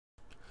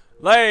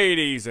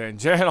Ladies and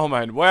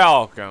gentlemen,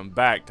 welcome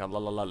back to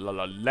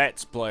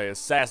Let's Play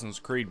Assassin's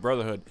Creed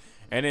Brotherhood.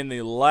 And in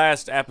the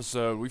last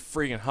episode, we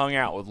freaking hung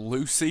out with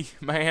Lucy,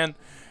 man.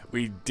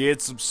 We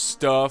did some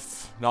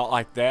stuff, not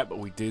like that, but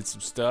we did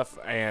some stuff.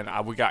 And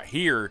we got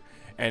here,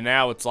 and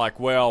now it's like,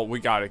 well, we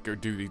gotta go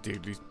do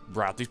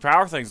route these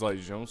power things,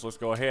 ladies and gentlemen. So let's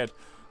go ahead.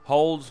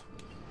 Hold.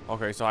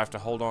 Okay, so I have to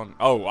hold on.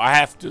 Oh, I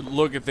have to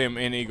look at them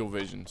in Eagle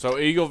Vision. So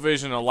Eagle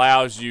Vision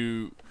allows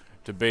you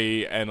to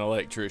be an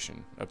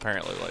electrician,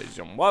 apparently, ladies and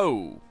gentlemen.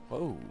 Whoa,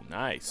 whoa,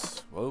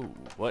 nice. Whoa,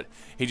 what?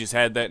 He just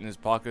had that in his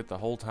pocket the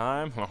whole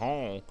time?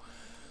 How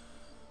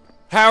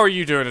are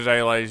you doing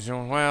today, ladies and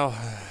gentlemen? Well,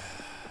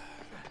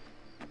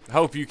 I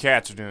hope you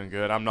cats are doing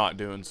good. I'm not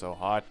doing so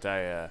hot.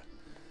 I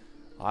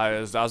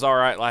was all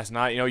right last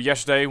night. You know,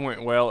 yesterday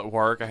went well at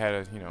work. I had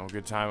a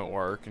good time at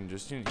work, and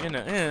just you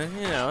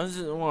know, this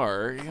is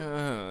work.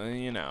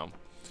 You know.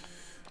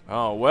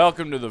 Oh,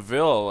 welcome to the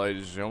villa,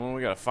 ladies and gentlemen.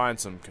 We gotta find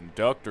some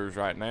conductors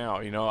right now.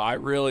 You know, I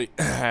really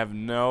have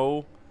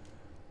no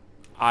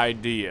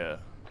idea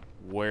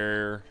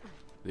where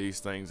these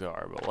things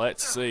are, but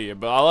let's see.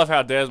 But I love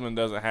how Desmond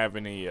doesn't have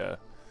any,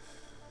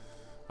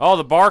 oh,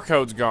 the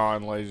barcode's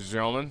gone, ladies and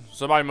gentlemen.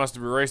 Somebody must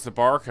have erased the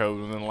barcode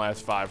within the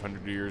last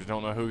 500 years.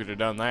 Don't know who could have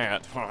done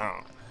that.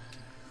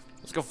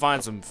 Let's go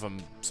find some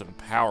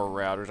power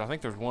routers. I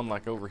think there's one,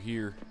 like, over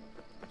here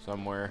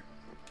somewhere.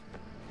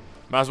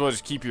 Might as well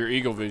just keep your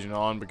Eagle Vision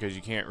on because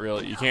you can't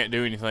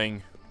do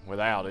anything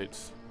without it.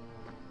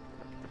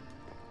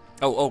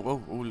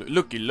 Oh,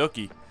 looky.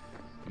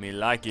 Me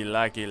likey.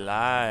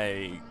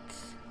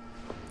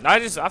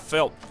 I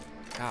felt,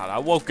 God, I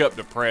woke up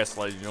depressed,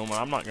 ladies and gentlemen.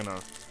 I'm not gonna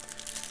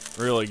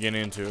really get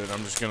into it.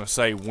 I'm just gonna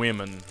say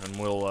women, and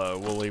we'll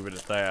leave it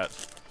at that.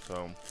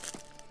 So,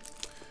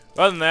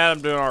 other than that,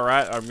 I'm doing all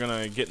right. I'm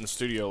gonna get in the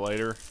studio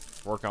later,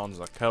 work on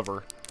the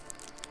cover.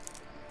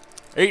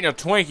 Eating a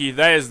Twinkie,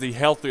 that is the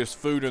healthiest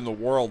food in the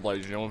world,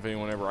 ladies and gentlemen. If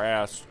anyone ever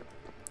asks,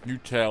 you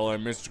tell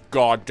him it's a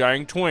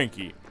goddamn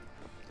Twinkie.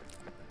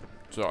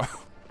 So,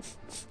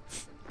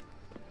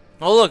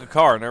 oh look, a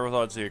car. Never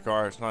thought I'd see a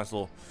car. It's a nice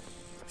little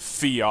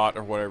Fiat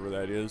or whatever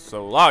that is.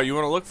 So, wow, you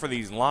want to look for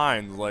these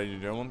lines, ladies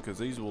and gentlemen, because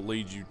these will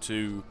lead you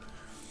to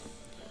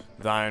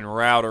thine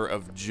router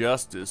of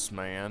justice,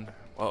 man.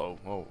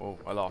 Oh,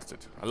 I lost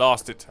it. Oh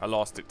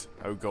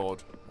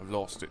God, I've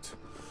lost it.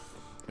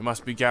 It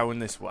must be going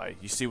this way.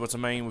 You see what I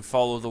mean? We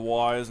follow the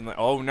wires and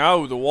oh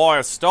no, the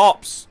wire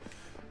stops!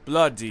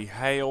 Bloody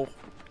hell.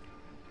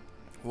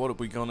 What are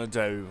we gonna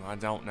do? I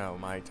don't know,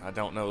 mate. I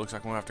don't know. Looks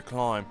like we're gonna have to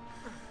climb.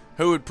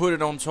 Who would put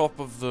it on top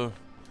of the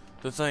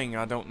thing?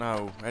 I don't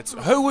know.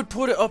 Who would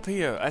put it up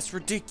here? That's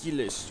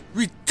ridiculous.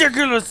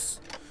 Ridiculous!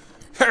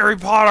 Harry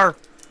Potter!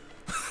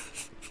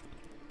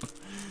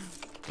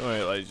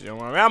 Alright, ladies and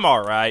gentlemen. I'm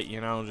alright,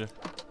 you know.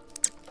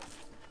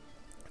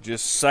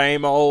 Just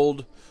same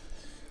old.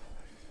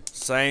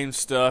 Same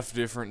stuff,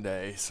 different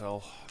day.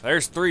 So,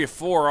 there's 3 or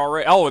 4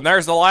 already. Oh, and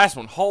there's the last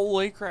one.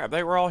 Holy crap,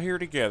 they were all here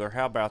together.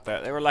 How about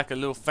that? They were like a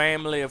little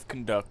family of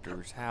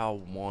conductors. How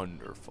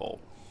wonderful.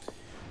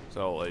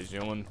 So, ladies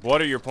and gentlemen,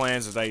 what are your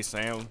plans today,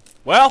 Sam?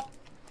 Well,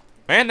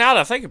 man, now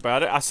that I think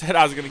about it, I said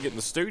I was going to get in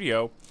the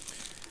studio.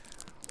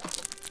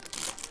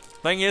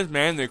 Thing is,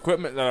 man, the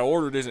equipment that I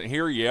ordered isn't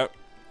here yet.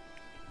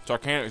 So, I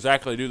can't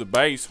exactly do the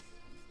bass.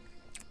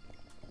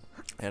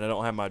 And I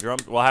don't have my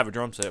drums. Well, I have a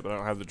drum set, but I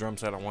don't have the drum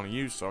set I want to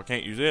use, so I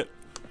can't use it.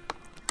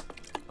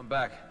 I'm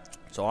back.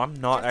 So I'm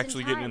not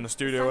actually getting in the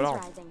studio at all.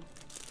 Rising.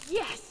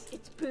 Yes,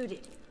 it's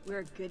booted.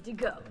 We're good to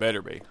go.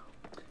 Better be.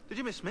 Did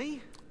you miss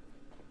me?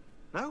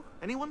 No?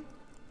 Anyone?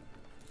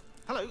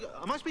 Hello?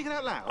 Am I speaking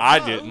out loud? I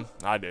Hello?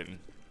 didn't.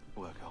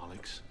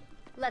 Workaholics.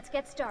 Let's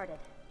get started.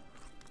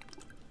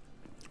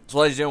 So,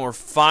 ladies and gentlemen, we're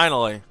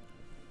finally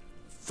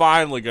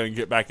going to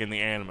get back in the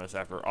Animus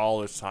after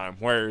all this time.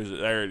 Where is it?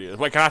 There it is.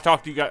 Wait, can I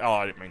talk to you guys? Oh,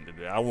 I didn't mean to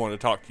do that. I wanted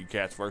to talk to you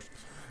cats first.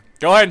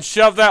 Go ahead and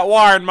shove that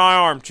wire in my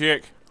arm,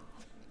 chick.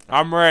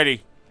 I'm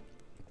ready.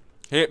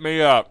 Hit me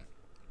up.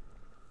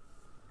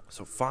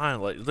 So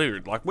finally,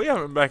 dude, like, we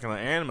haven't been back in the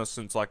Animus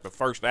since, like, the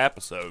first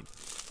episode.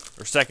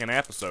 Or second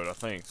episode, I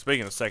think.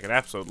 Speaking of second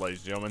episode, ladies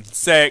and gentlemen.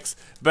 Sex,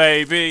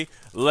 baby.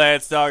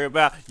 Let's talk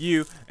about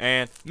you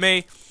and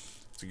me.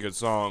 It's a good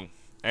song.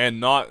 And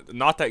not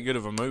that good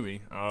of a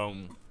movie.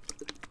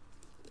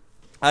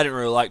 I didn't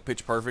really like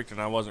Pitch Perfect,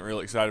 and I wasn't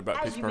really excited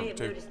about Pitch Perfect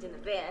 2. As you may have noticed in the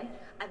van,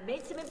 I've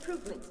made some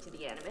improvements to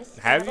the Animus.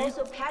 Have you? I've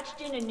also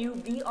patched in a new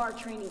VR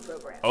training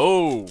program.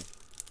 Oh.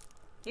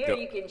 Here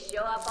you can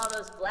show off all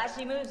those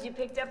flashy moves you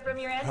picked up from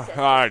your ancestors.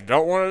 I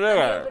don't want to do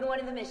that. Open one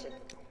of the missions.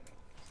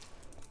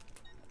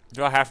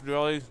 Do I have to do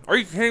all these? Are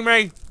you kidding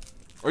me?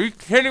 Are you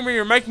kidding me?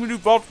 You're making me do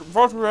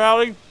virtual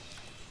reality?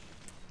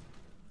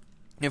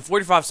 In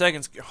 45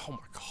 seconds. Oh my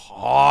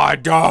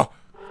God.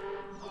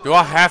 Do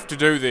I have to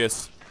do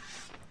this?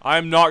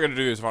 I'm not going to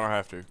do this if I don't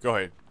have to. Go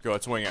ahead. Go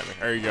ahead. Swing at me.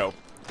 There you go.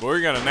 We're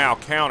going to now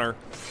counter.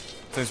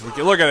 Since we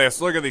can. Look at this.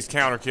 Look at these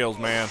counter kills,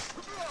 man.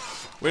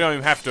 We don't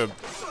even have to.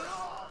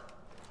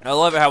 I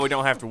love it how we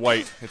don't have to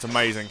wait. It's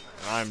amazing.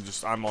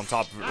 I'm on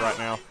top of it right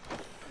now.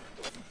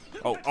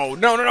 Oh,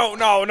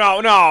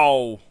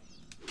 no.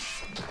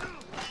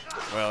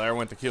 Well, there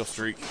went the kill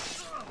streak.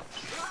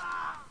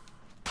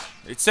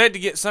 It said to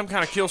get some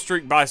kind of kill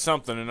streak by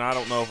something, and I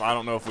don't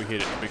know if we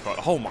hit it. To be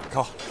quite. Oh my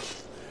god!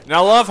 And I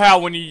love how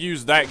when you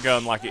use that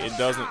gun, like it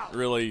doesn't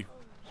really.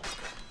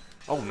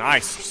 Oh,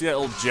 nice! See that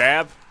little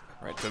jab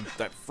right to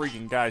that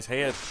freaking guy's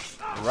head.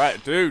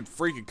 Right, dude.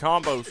 Freaking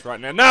combos right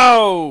now.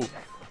 No!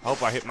 I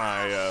hope I hit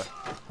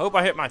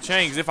my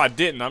chain. 'Cause if I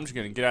didn't, I'm just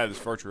gonna get out of this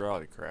virtual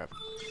reality crap.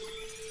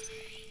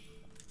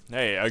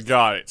 Hey, I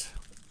got it.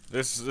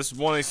 This is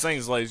one of these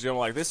things, ladies and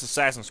gentlemen. Like this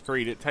Assassin's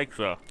Creed, it takes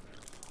a.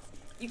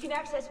 You can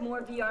access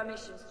more VR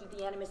missions through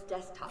the Animus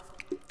desktop.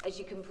 As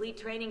you complete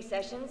training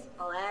sessions,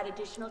 I'll add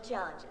additional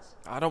challenges.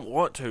 I don't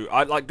want to.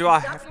 Do I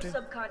have Stop your to?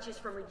 subconscious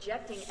from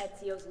rejecting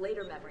Ezio's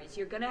later memories.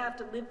 You're gonna have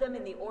to live them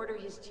in the order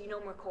his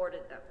genome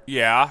recorded them.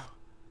 Yeah,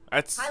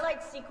 that's.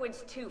 Highlight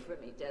sequence 2 for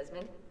me,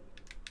 Desmond.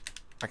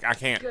 I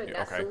can't. Good.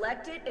 Now Okay.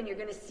 select it, and you're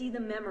gonna see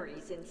the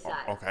memories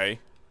inside. Okay.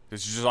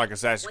 This is just like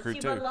Assassin's Once Creed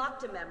you've 2.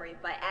 unlocked a memory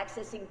by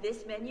accessing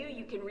this menu,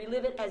 you can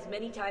relive it as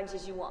many times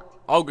as you want.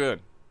 Oh,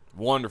 good.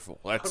 Wonderful.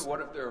 That's But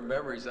what if there are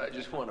memories I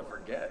just want to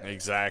forget?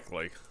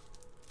 exactly.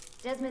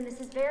 Desmond,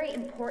 this is very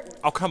important.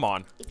 Oh, come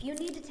on. If you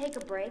need to take a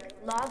break,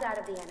 log out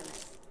of the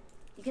Animus.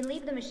 You can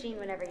leave the machine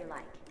whenever you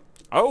like.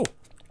 Oh,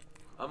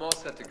 I'm all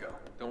set to go.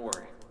 Don't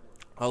worry.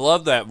 I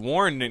love that.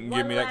 Warren didn't give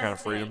One me that kind of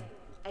last freedom. thing.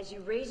 As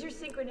you raise your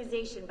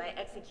synchronization by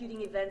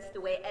executing events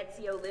the way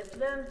Ezio lived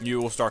them,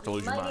 You will start to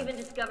lose you your might mind.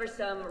 even discover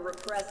some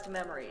repressed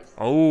memories.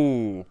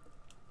 Oh.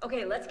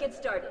 Okay, let's get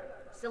started.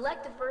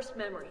 Select the first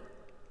memory.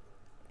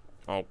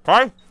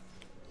 Okay.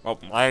 Oh,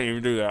 I didn't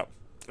even do that.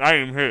 I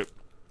didn't even hit it.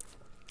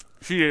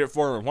 She did it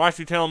for me. Why is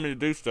she telling me to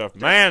do stuff?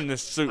 Man,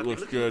 this suit I've been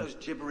looks looking good. at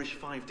those gibberish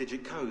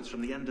 5-digit codes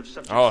from the end of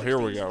Subject Oh, here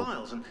we 16's go.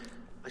 files, and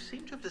I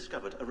seem to have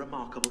discovered a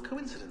remarkable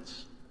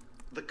coincidence.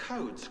 The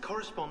codes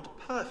correspond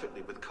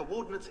perfectly with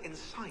coordinates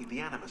inside the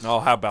Animus. Oh,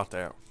 how about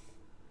that?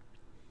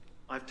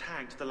 I've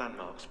tagged the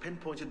landmarks,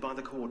 pinpointed by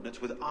the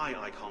coordinates with eye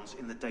icons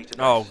in the database.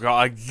 Oh,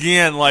 God.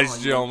 Again, ladies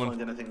and You won't gentlemen.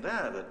 find anything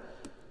there, but,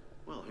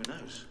 well, who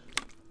knows?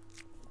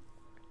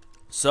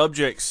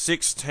 Subject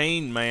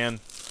 16,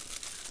 man.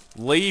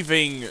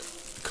 Leaving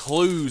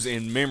clues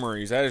in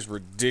memories. That is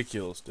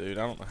ridiculous, dude.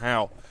 I don't know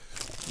how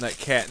that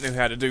cat knew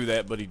how to do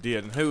that, but he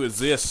did. And who is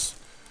this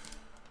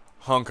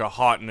hunk of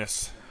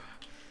hotness?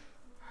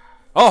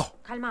 Oh!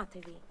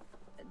 Calmatevi.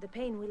 The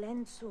pain will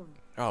end soon.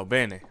 Oh,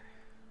 Benny.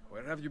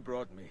 Where have you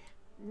brought me?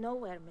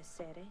 Nowhere,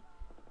 Messere.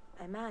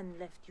 A man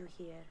left you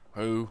here.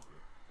 Who?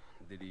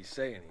 Did he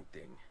say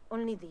anything?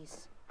 Only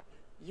this.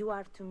 You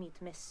are to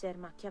meet Messer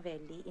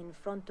Machiavelli in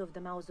front of the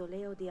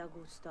Mausoleo di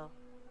Augusto.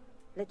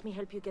 Let me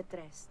help you get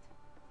dressed.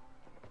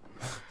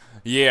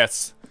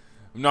 Yes.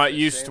 I'm not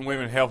used to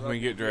women helping me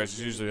get dressed.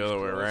 It's usually the other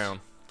way around.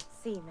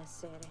 Si,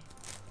 Messere.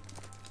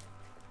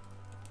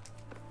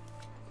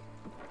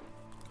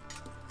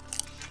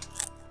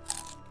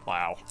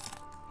 Wow.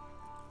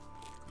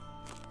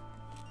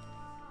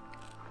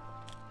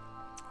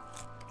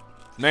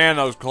 Man,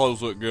 those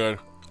clothes look good.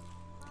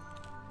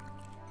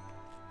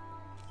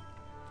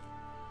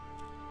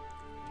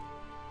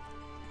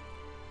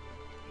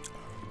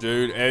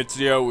 Dude,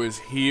 Ezio is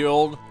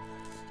healed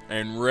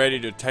and ready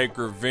to take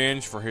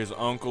revenge for his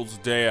uncle's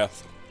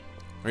death.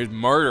 His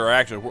murder,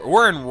 actually.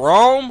 We're in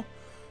Rome?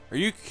 Are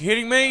you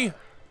kidding me?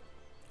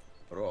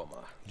 Roma.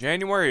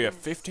 January of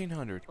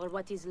 1500. Or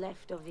what is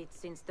left of it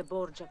since the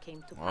Borgia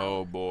came to power.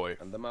 Oh, boy.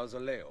 And the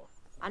mausoleo.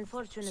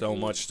 Unfortunately, So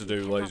much to do,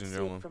 you cannot ladies and see it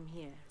gentlemen. from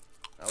here.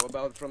 How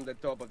about from the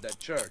top of that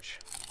church?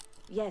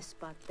 Yes,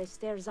 but the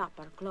stairs up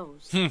are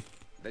closed.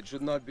 That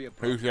should not be a Who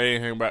problem. said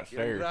anything about Ti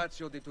stairs?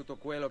 ringrazio di tutto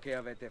quello che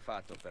avete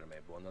fatto per me,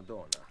 buona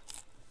donna.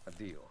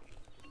 Addio.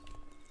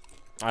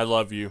 I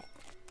love you.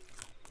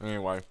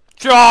 Anyway.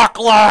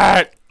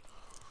 Chocolate!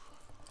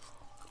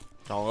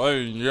 So,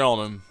 ladies and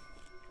gentlemen,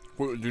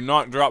 do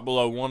not drop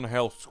below 1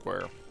 health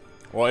square.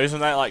 Well, isn't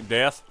that like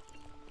death?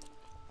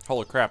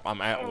 Holy crap,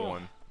 I'm at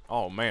 1.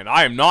 Oh, man,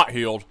 I am not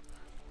healed.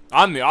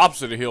 I'm the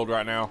opposite of healed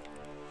right now.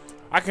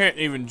 I can't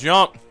even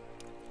jump.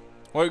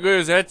 What good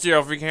is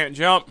Ezio if he can't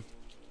jump?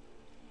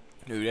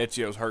 Dude,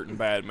 Ezio's hurting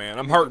bad, man.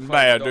 I'm hurting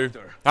bad, dude.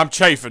 I'm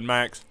chafing,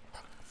 Max.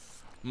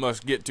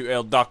 Must get to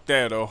El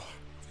Doctero.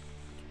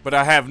 But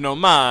I have no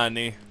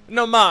money.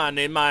 No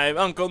money, my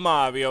Uncle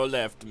Mario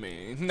left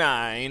me.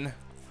 9.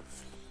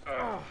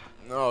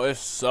 Oh, this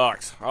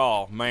sucks.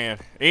 Oh, man.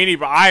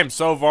 I am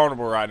so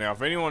vulnerable right now.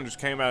 If anyone just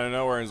came out of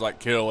nowhere and was like,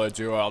 kill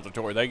Ezio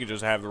Auditore, they could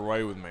just have their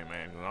way with me,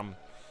 man.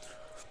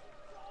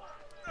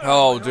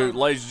 Oh, dude,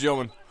 ladies and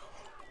gentlemen.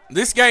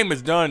 This game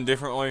is done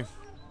differently.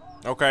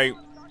 Okay.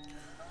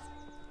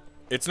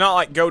 It's not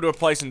like go to a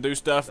place and do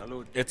stuff.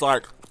 It's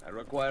like, I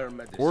require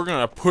medicine. we're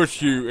gonna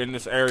push you in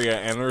this area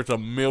and there's a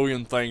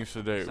million things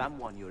to do.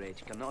 Someone your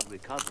age cannot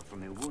recover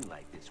from a wound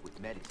like this with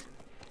medicine.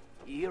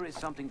 Here is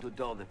something to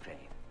dull the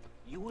pain.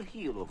 You will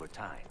heal over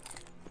time.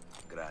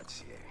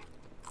 Grazie.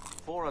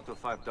 4 out of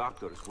 5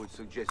 doctors would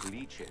suggest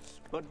leeches,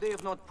 but they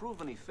have not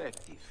proven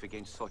effective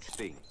against such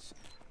things.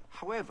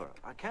 However,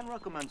 I can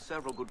recommend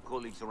several good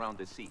colleagues around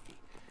the city.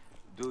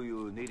 Do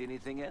you need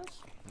anything else?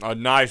 A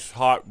nice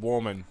hot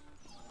woman.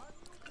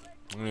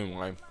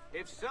 Anyway.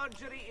 If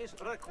surgery is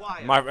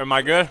required, Am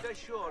I good?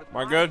 Am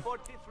I good?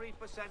 43%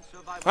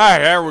 survival. Hey,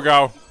 there we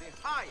go.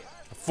 The highest.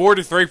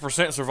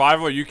 43%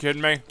 survival, are you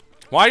kidding me?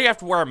 Why do you have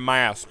to wear a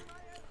mask?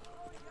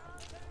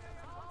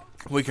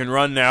 We can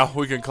run now,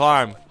 we can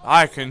climb.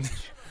 I can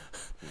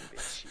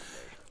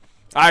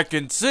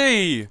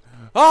see!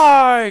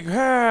 I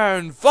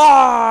can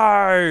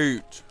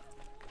fight!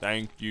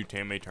 Thank you,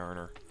 Timmy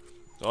Turner.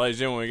 So, ladies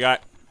and gentlemen, we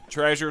got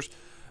treasures.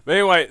 But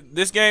anyway,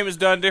 this game is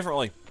done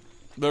differently.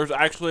 There's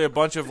actually a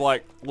bunch of,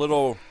 like,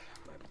 little...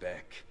 My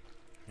back.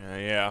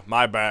 Yeah,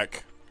 my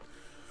back.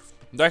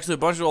 There's actually a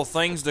bunch of little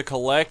things to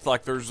collect.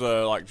 Like, there's,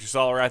 like you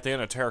saw right then,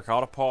 a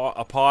terracotta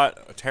pot.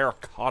 A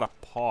terracotta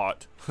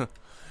pot.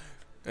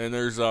 And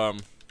there's, oh,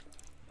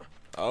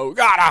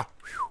 gotta!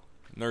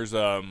 And there's,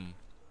 you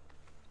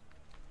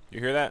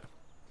hear that?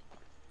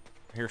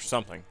 I hear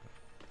something.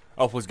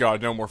 Oh, please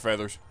God, no more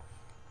feathers.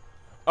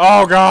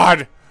 Oh,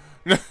 God!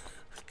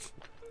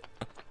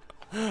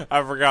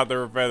 I forgot there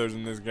were feathers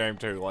in this game,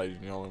 too, ladies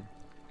and gentlemen.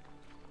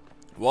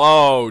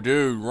 Whoa,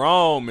 dude,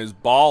 Rome is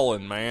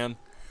balling, man.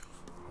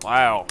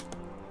 Wow.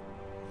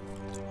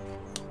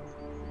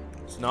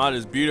 It's not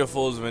as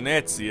beautiful as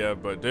Venezia,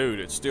 but, dude,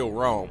 it's still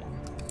Rome.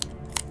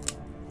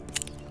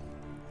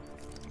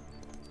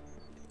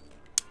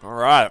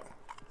 Alright.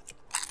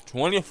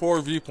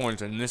 24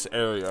 viewpoints in this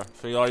area.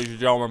 See, ladies and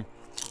gentlemen,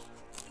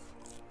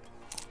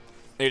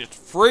 it's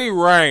free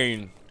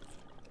reign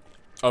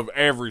of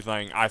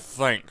everything, I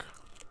think.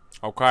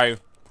 Okay?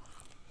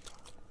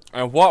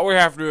 And what we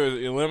have to do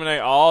is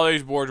eliminate all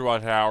these bourgeois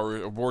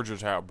towers,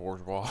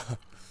 bourgeois.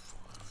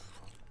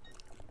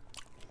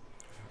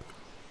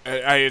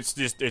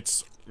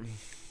 It's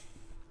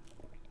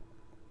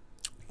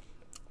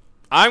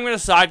I'm gonna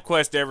side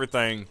quest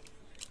everything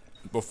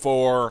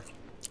before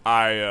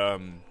I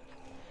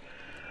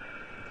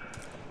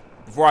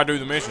do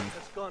the missions.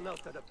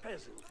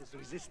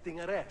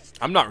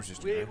 I'm not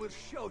resisting. We will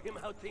show him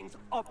how things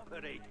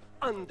operate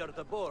under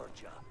the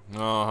Borgia.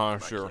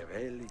 Sure.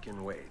 Machiavelli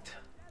can wait.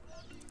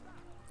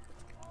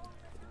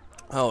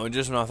 Oh, and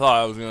just when I thought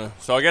I was gonna,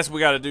 so I guess we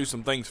got to do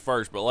some things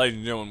first. But ladies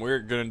and gentlemen, we're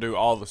gonna do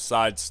all the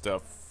side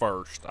stuff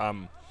first.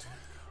 I'm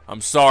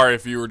sorry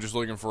if you were just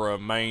looking for a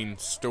main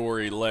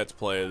story let's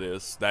play of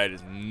this. That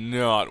is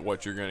not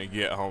what you're gonna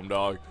get, home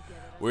dog.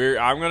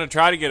 I'm gonna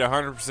try to get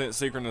 100%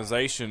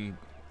 synchronization,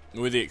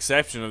 with the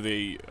exception of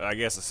the, I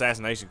guess,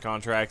 assassination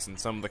contracts and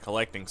some of the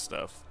collecting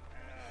stuff.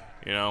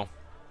 You know.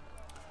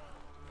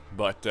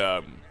 But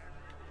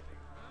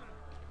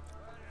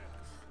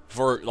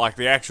for like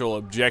the actual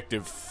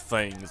objective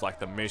things, like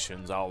the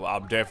missions,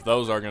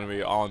 those are going to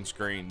be on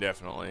screen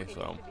definitely.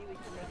 So,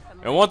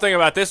 and one thing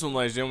about this one,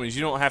 ladies and gentlemen, is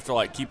you don't have to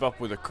like keep up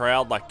with the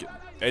crowd. Like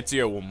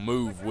Ezio will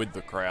move with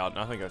the crowd,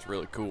 and I think that's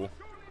really cool.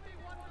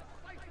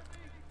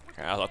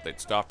 Okay, I thought they'd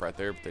stop right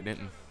there, but they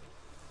didn't.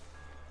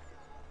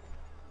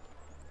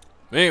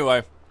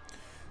 Anyway,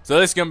 so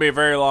this is going to be a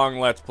very long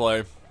let's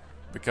play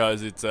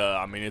because it's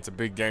I mean, it's a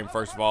big game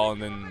first of all,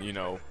 and then, you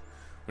know,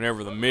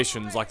 whenever the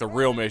missions, like the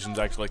real missions,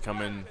 actually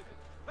come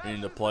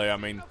into play. I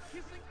mean,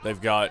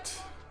 they've got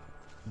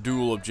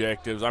dual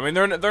objectives. I mean,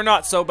 they're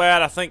not so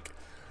bad. I think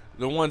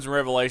the ones in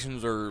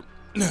Revelations or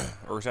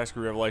Assassin's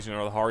Creed Revelation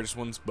are the hardest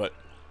ones, but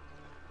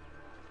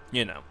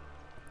you know,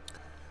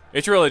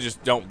 it's really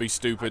just don't be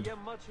stupid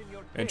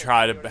and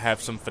try to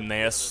have some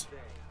finesse.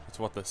 That's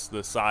what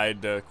the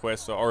side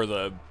quests are, or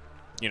the,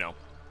 you know,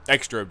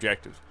 extra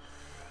objectives.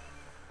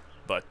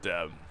 But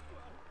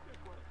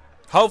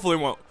hopefully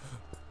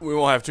we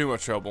won't have too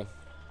much trouble.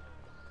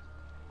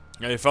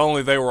 And if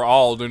only they were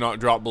all do not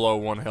drop below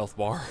 1 health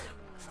bar.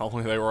 If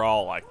only they were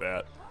all like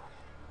that.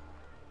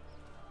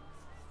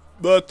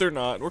 But they're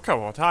not. We're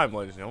coming on time,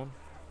 ladies and gentlemen.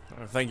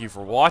 Thank you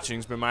for watching.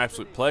 It's been my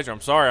absolute pleasure.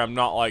 I'm sorry I'm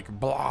not like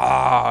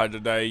blah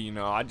today. You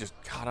know,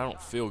 God, I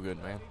don't feel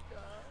good, man.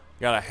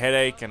 Got a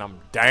headache and I'm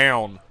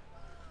down.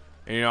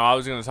 And, you know, I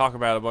was going to talk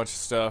about a bunch of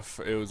stuff.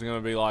 It was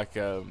going to be like,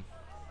 you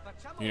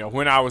know,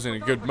 when I was in a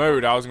good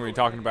mood, I was going to be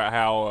talking about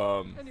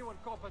how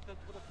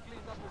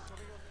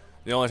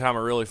the only time I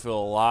really feel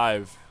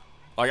alive,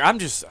 like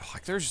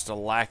there's just a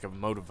lack of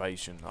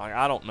motivation. Like,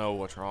 I don't know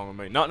what's wrong with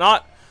me.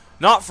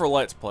 Not for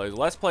Let's Plays.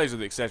 Let's Plays are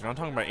the exception. I'm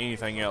talking about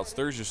anything else.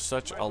 There's just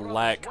such a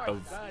lack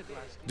of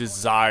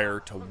desire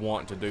to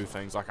want to do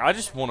things. Like, I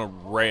just want to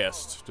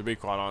rest, to be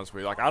quite honest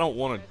with you. Like, I don't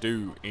want to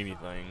do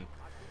anything.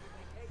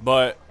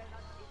 But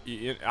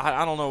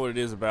I don't know what it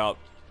is about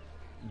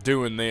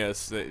doing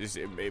this.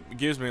 It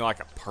gives me like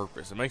a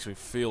purpose. It makes me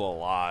feel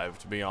alive,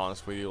 to be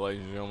honest with you,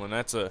 ladies and gentlemen.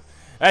 That's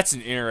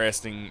an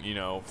interesting, you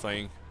know,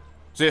 thing.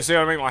 See what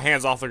I mean? My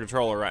hand's off the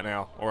controller right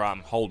now, or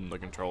I'm holding the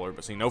controller,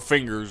 but see, no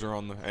fingers are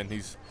on the, and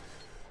he's,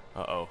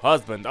 uh-oh,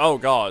 husband, oh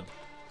God,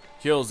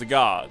 kills the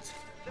gods.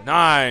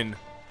 9.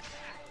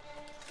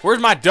 Where's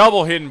my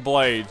double hidden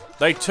blade?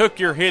 They took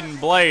your hidden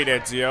blade,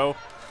 Ezio.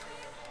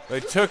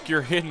 They took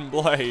your hidden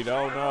blade,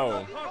 oh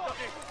no.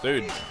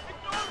 Dude,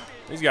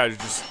 these guys are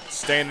just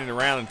standing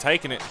around and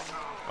taking it.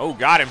 Oh,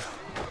 got him.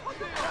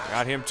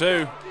 Got him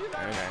too.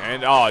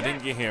 And oh, I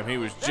didn't get him. He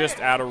was just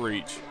out of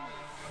reach.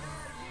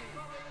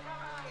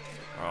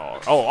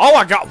 Oh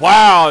my God!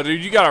 Wow,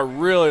 dude, you got a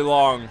really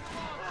long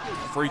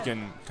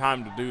freaking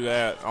time to do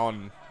that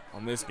on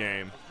this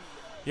game.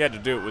 You had to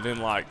do it within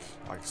like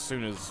as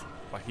soon as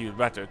he was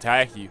about to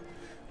attack you.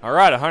 All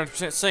right,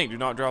 100% sync. Do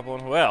not drop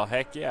on. Well,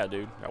 heck yeah,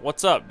 dude.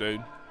 What's up,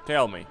 dude?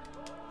 Tell me.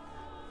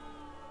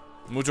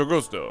 Mucho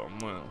gusto.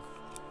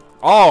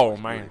 Oh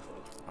man.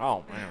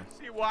 Oh man.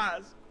 She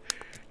was,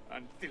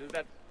 until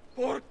that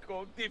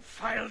porco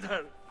defiled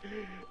her.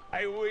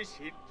 I wish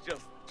he'd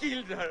just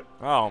killed her.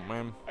 Oh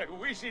man. I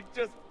wish he'd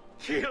just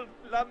killed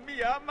La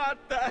Mia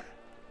Mata.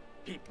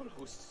 People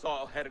who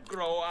saw her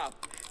grow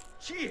up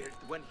cheered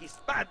when he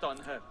spat on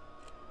her.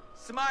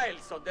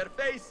 Smiles on their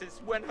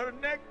faces when her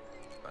neck...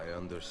 I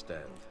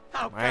understand.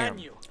 How can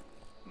you?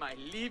 My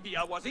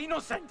Livia was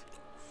innocent.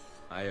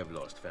 I have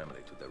lost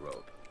family to the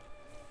rope.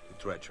 To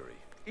treachery.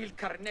 Il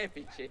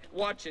Carnefice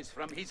watches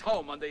from his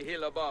home on the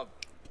hill above.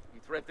 He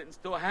threatens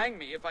to hang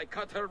me if I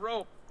cut her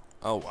rope.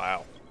 Oh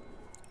wow.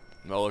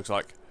 No, looks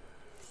like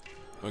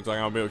I'm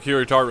gonna be able to kill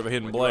your target with a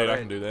hidden blade. I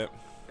can do that.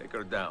 Take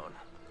her down.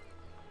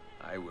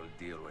 I will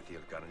deal with Il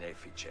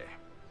Carnefice.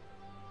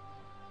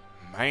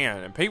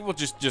 Man, and people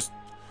just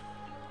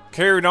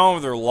carried on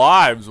with their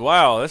lives.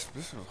 Wow, this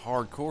is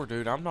hardcore,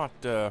 dude. I'm not.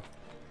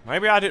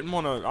 Maybe I don't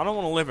want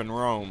to live in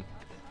Rome.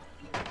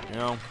 You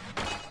know.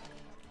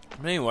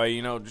 But anyway,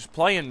 you know, just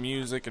playing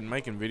music and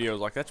making videos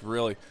like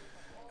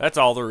that's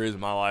all there is in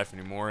my life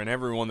anymore. And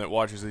everyone that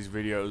watches these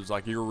videos,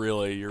 like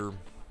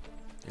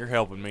you're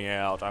helping me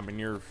out. I mean,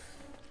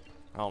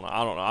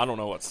 I don't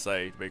know what to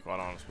say, to be quite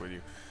honest with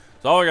you.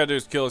 So all I gotta do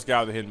is kill this guy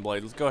with a hidden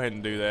blade. Let's go ahead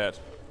and do that.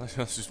 Let's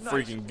just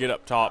freaking get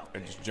up top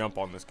and just jump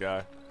on this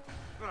guy.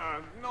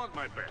 Not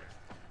my best,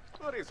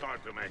 but it's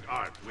hard to make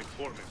art with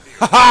poor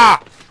materials.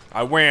 Ha!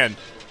 I win,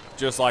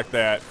 just like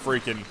that.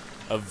 Freaking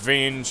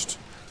avenged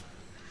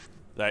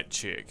that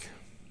chick,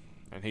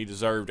 and he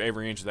deserved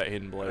every inch of that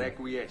hidden blade.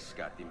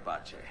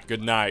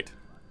 Good night.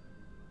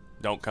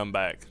 Don't come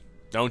back.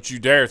 Don't you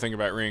dare think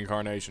about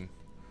reincarnation,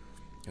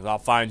 because I'll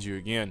find you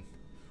again.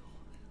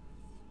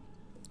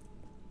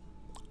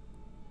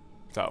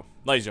 So,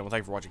 ladies and gentlemen,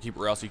 thank you for watching. Keep it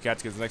real. See you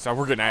cats. Get the next time.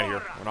 We're getting out of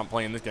here. We're not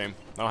playing this game.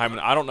 I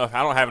don't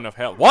have enough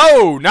health.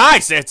 Whoa,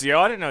 nice, Ezio.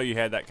 I didn't know you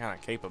had that kind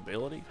of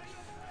capability.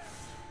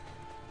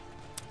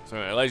 So,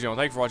 ladies and gentlemen,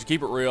 thank you for watching.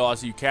 Keep it real. I'll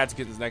see you cats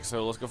get this next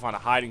episode. Let's go find a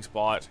hiding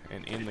spot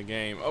and end the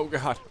game. Oh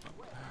God.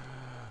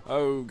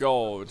 Oh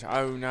God.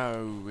 Oh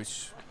no.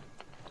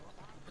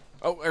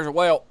 Oh, there's a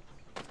whale.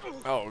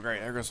 Oh great.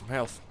 There goes some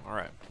health. All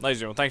right, ladies and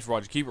gentlemen, thanks for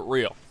watching. Keep it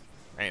real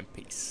and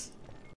peace.